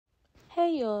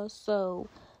Hey y'all, so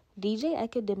DJ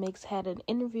Akademiks had an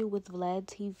interview with Vlad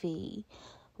TV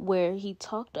where he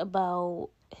talked about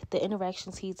the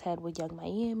interactions he's had with Young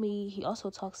Miami. He also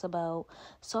talks about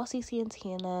Saucy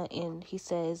Santana, and he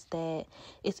says that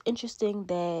it's interesting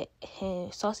that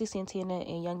Saucy Santana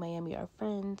and Young Miami are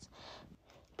friends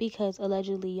because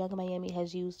allegedly Young Miami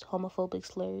has used homophobic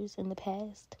slurs in the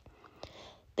past.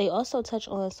 They also touch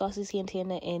on Saucy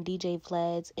Santana and DJ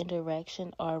Vlad's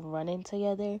interaction are running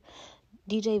together.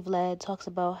 DJ Vlad talks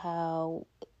about how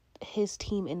his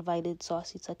team invited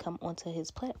Saucy to come onto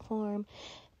his platform,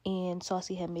 and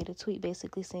Saucy had made a tweet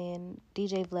basically saying,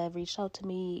 DJ Vlad reached out to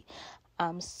me,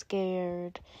 I'm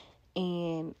scared,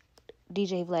 and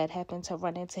DJ Vlad happened to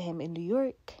run into him in New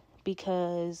York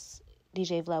because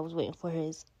DJ Vlad was waiting for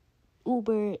his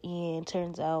Uber, and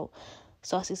turns out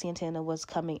Saucy Santana was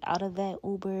coming out of that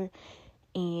Uber,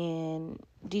 and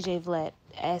DJ Vlad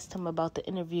asked him about the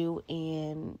interview,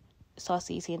 and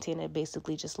Saucy Santana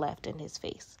basically just laughed in his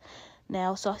face.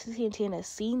 Now, Saucy Santana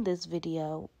seen this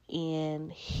video,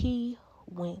 and he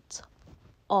went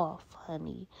off,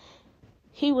 honey.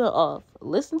 He went off.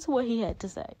 Listen to what he had to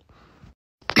say.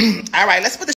 All right,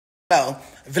 let's put the though.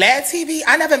 Vlad TV,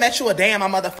 I never met you a day in my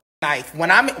motherfucking life. When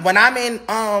I'm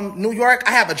in New York,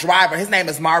 I have a driver. His name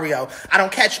is Mario. I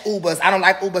don't catch Ubers. I don't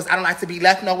like Ubers. I don't like to be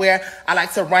left nowhere. I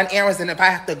like to run errands, and if I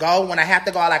have to go, when I have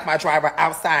to go, I like my driver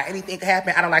outside. Anything can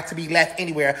happen. I don't like to be left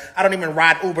anywhere. I don't even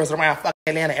ride Ubers around fucking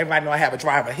Atlanta. Everybody know I have a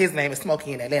driver. His name is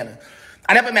Smokey in Atlanta.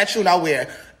 I never met you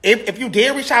nowhere. If you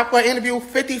did reach out for an interview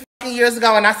 50 years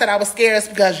ago and I said I was scared, it's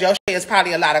because your shit is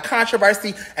probably a lot of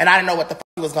controversy and I didn't know what the fuck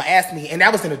you was going to ask me. And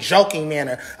that was in a joking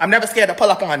manner. I'm never scared to pull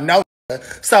up on no.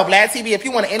 So Vlad TV, if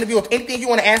you want to interview, if anything you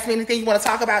want to ask me, anything you want to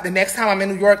talk about, the next time I'm in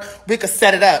New York, we could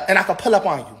set it up and I could pull up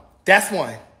on you. That's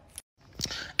one.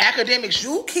 Akademiks,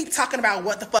 you keep talking about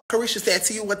what the fuck Carisha said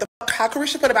to you, what the fuck, how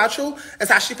Carisha felt about you, is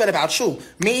how she felt about you.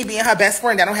 Me being her best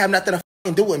friend, that don't have nothing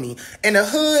to do with me. In the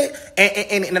hood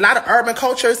and in a lot of urban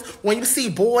cultures, when you see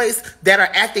boys that are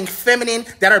acting feminine,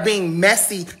 that are being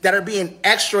messy, that are being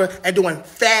extra and doing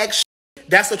fag shit,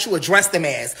 that's what you address them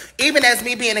as. Even as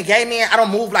me being a gay man, I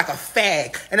don't move like a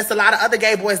fag. And it's a lot of other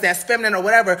gay boys that's feminine or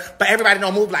whatever, but everybody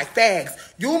don't move like fags.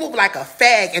 You move like a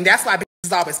fag, and that's why bitches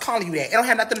is always calling you that. It don't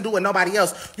have nothing to do with nobody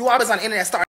else. You always on the internet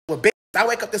starting with bitches. I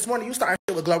wake up this morning, you start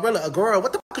shit with Glorilla, a girl.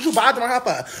 What the fuck is you bothering her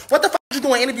for? What the fuck is you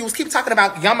doing interviews? Keep talking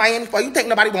about Young Miami for? You think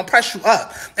nobody won't press you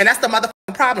up? And that's the motherfucking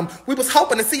problem. We was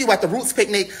hoping to see you at the Roots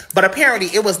picnic, but apparently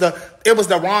it was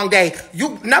the wrong day.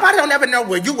 Nobody don't ever know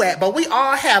where you at, but we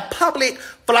all have public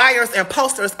flyers and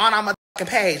posters on our motherfucking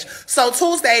page. So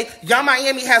Tuesday, Young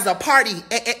Miami has a party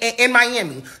in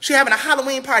Miami. She having a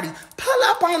Halloween party. Pull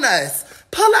up on us.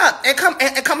 Pull up and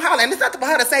come holler. And it's nothing for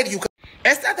her to say to you.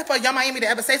 It's nothing for Young Miami to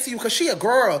ever say to you, because she a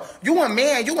girl. You a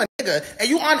man, you a nigga. And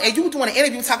you doing an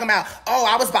interview talking about, oh,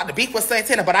 I was about to beef with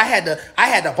Santana, but I had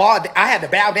to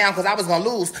bow down because I was gonna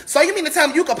lose. So you mean to tell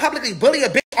me you could publicly bully a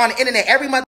bitch on the internet every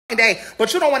motherfucking day,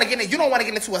 but you don't want to get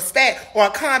into a spat or a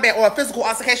combat or a physical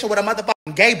altercation with a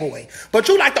motherfucking gay boy. But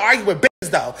you like to argue with bitches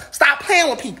though. Stop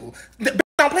playing with people. The bitch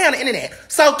don't play on the internet.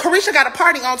 So Carisha got a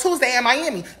party on Tuesday in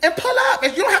Miami. And pull up.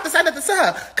 And you don't have to say nothing to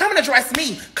her. Come and address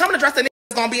me. Come and address the nigga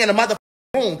that's gonna be in the motherfucking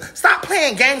room. Stop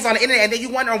playing games on the internet and then you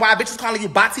wondering why bitches calling you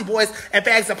botsy boys and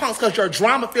fags and punks, because you're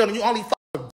drama filled and you only fuck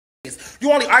with bitches.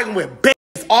 You only arguing with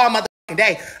bitches all motherfucking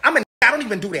day. I don't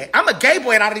even do that. I'm a gay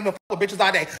boy and I don't even fuck with bitches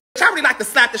all day. Bitch, I really like to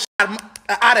slap the shit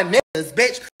out of niggas,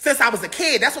 bitch. Since I was a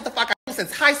kid, that's what the fuck I do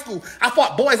since high school. I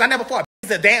fought boys. I never fought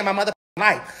bitches a day in my motherfucking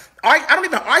life. I don't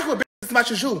even argue with bitches as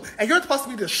much as you, and you're supposed to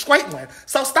be the straight one.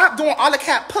 So stop doing all the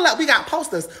cap. Pull up. We got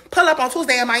posters. Pull up on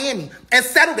Tuesday in Miami and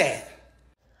settle that.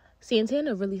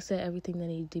 Santana really said everything that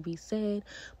needed to be said,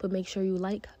 but make sure you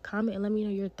like, comment, and let me know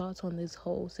your thoughts on this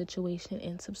whole situation,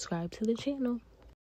 and subscribe to the channel.